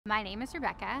My name is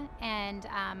Rebecca, and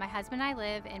my husband and I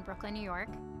live in Brooklyn, New York.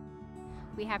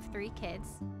 We have 3 kids.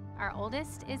 Our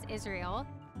oldest is Israel.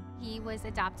 He was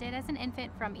adopted as an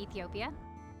infant from Ethiopia.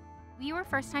 We were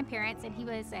first-time parents, and he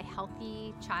was a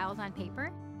healthy child on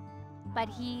paper, but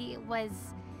he was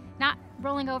not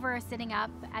rolling over or sitting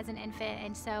up as an infant,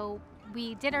 and so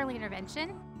we did early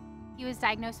intervention. He was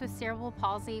diagnosed with cerebral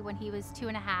palsy when he was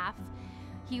 2.5.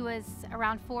 He was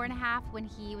around 4.5 when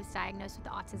he was diagnosed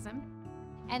with autism.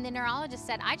 And the neurologist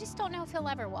said, I just don't know if he'll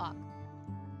ever walk.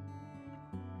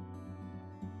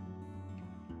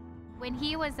 When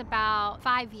he was about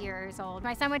 5 years old,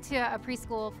 my son went to a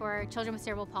preschool for children with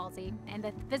cerebral palsy, and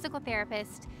the physical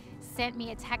therapist sent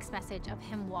me a text message of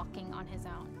him walking on his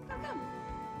own.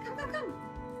 Come.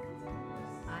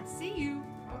 I see you.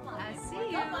 I see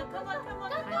you. Come on.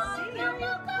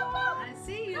 I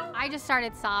see you. I just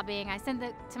started sobbing. I sent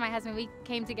it to my husband. We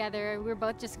came together. We were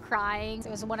both just crying.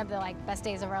 It was one of the best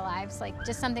days of our lives.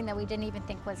 Just something that we didn't even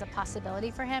think was a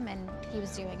possibility for him, and he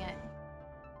was doing it.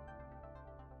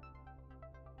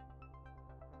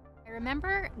 I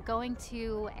remember going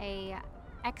to a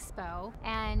expo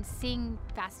and seeing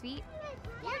Fast Feet.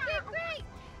 You did great.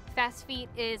 Fast Feet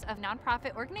is a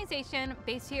nonprofit organization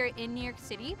based here in New York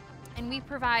City, and we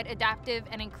provide adaptive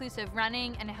and inclusive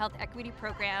running and health equity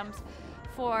programs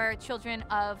for children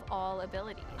of all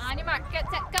abilities. On your mark, get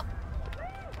set, go!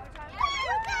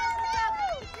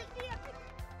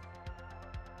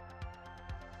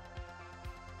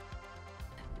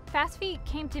 Fast Feet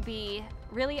came to be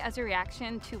really as a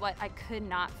reaction to what I could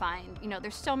not find.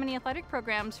 There's so many athletic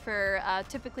programs for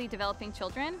typically developing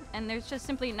children, and there's just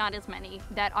simply not as many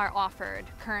that are offered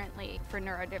currently for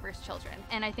neurodiverse children.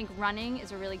 And I think running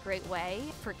is a really great way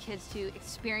for kids to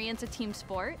experience a team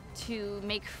sport, to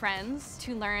make friends,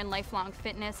 to learn lifelong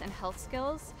fitness and health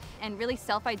skills, and really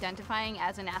self-identifying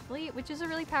as an athlete, which is a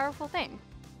really powerful thing.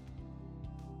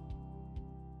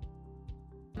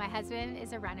 My husband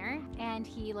is a runner, and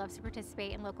he loves to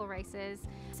participate in local races.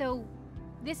 So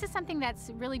this is something that's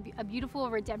really a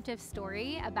beautiful, redemptive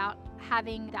story about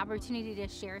having the opportunity to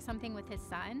share something with his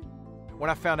son. When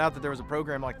I found out that there was a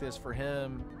program like this for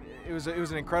him, it was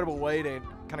an incredible way to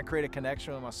kind of create a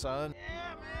connection with my son.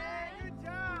 Yeah, man, good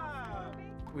job!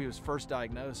 When he was first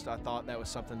diagnosed, I thought that was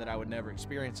something that I would never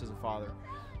experience as a father.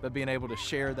 But being able to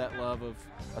share that love of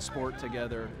a sport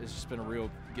together has just been a real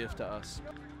gift to us.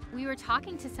 We were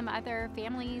talking to some other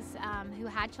families who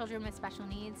had children with special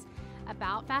needs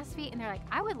about Fast Feet, and they're like,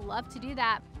 I would love to do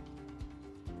that.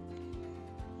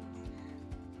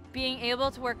 Being able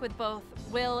to work with both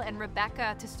Will and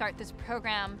Rebecca to start this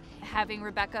program, having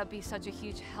Rebecca be such a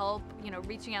huge help,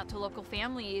 reaching out to local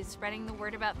families, spreading the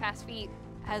word about Fast Feet,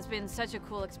 has been such a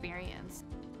cool experience.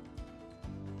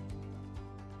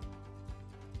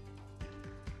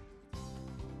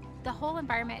 The whole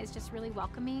environment is just really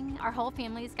welcoming. Our whole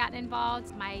family's gotten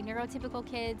involved. My neurotypical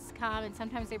kids come, and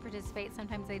sometimes they participate,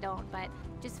 sometimes they don't, but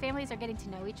just families are getting to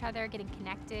know each other, getting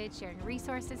connected, sharing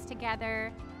resources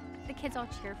together. The kids all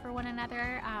cheer for one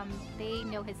another. They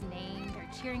know his name, they're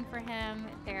cheering for him,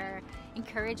 they're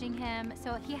encouraging him.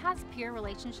 So he has peer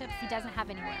relationships he doesn't have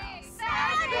anywhere else.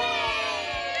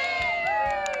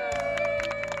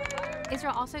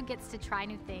 Israel also gets to try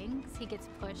new things. He gets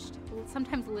pushed.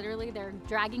 Sometimes literally they're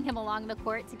dragging him along the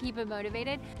court to keep him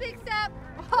motivated. Big step.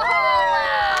 Oh,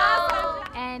 wow.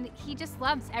 And he just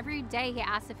loves every day. He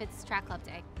asks if it's track club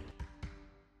day.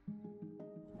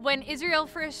 When Israel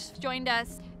first joined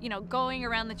us, going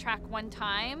around the track one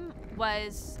time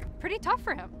was pretty tough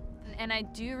for him. And I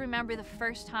do remember the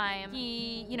first time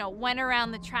he, went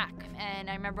around the track, and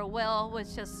I remember Will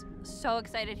was just so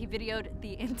excited. He videoed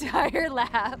the entire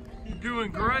lap. You're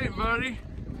doing great, buddy.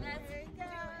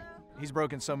 He's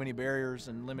broken so many barriers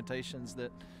and limitations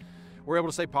that we're able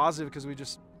to stay positive because we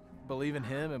just believe in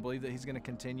him and believe that he's going to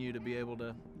continue to be able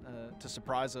to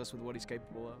surprise us with what he's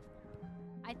capable of.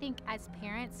 I think as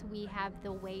parents, we have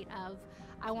the weight of,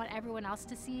 I want everyone else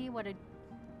to see what a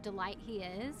delight he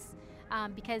is.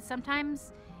 Because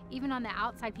sometimes, even on the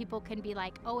outside, people can be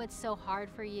like, oh, it's so hard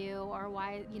for you, or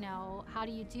why, how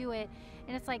do you do it?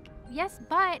 And it's like, yes,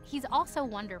 but he's also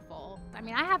wonderful. I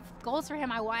mean, I have goals for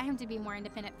him. I want him to be more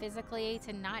independent physically,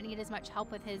 to not need as much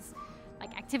help with his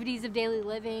activities of daily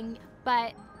living.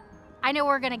 But I know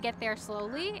we're gonna get there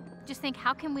slowly. Just think,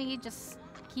 how can we just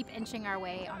keep inching our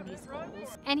way on these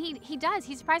goals? And he does.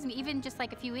 He surprised me. Even just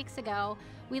a few weeks ago,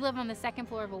 we live on the 2nd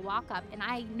floor of a walk-up, and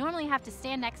I normally have to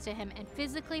stand next to him and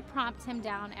physically prompt him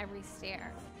down every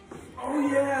stair. Oh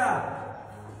yeah!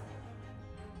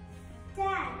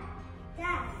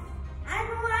 Dad, I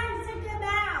know what I'm thinking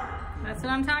about. That's what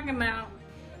I'm talking about.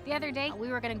 The other day, we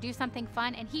were gonna do something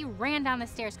fun, and he ran down the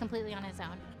stairs completely on his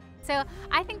own. So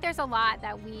I think there's a lot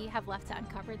that we have left to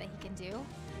uncover that he can do.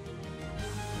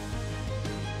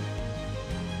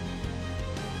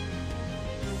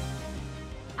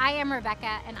 I am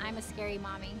Rebecca, and I'm a scary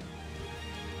mommy.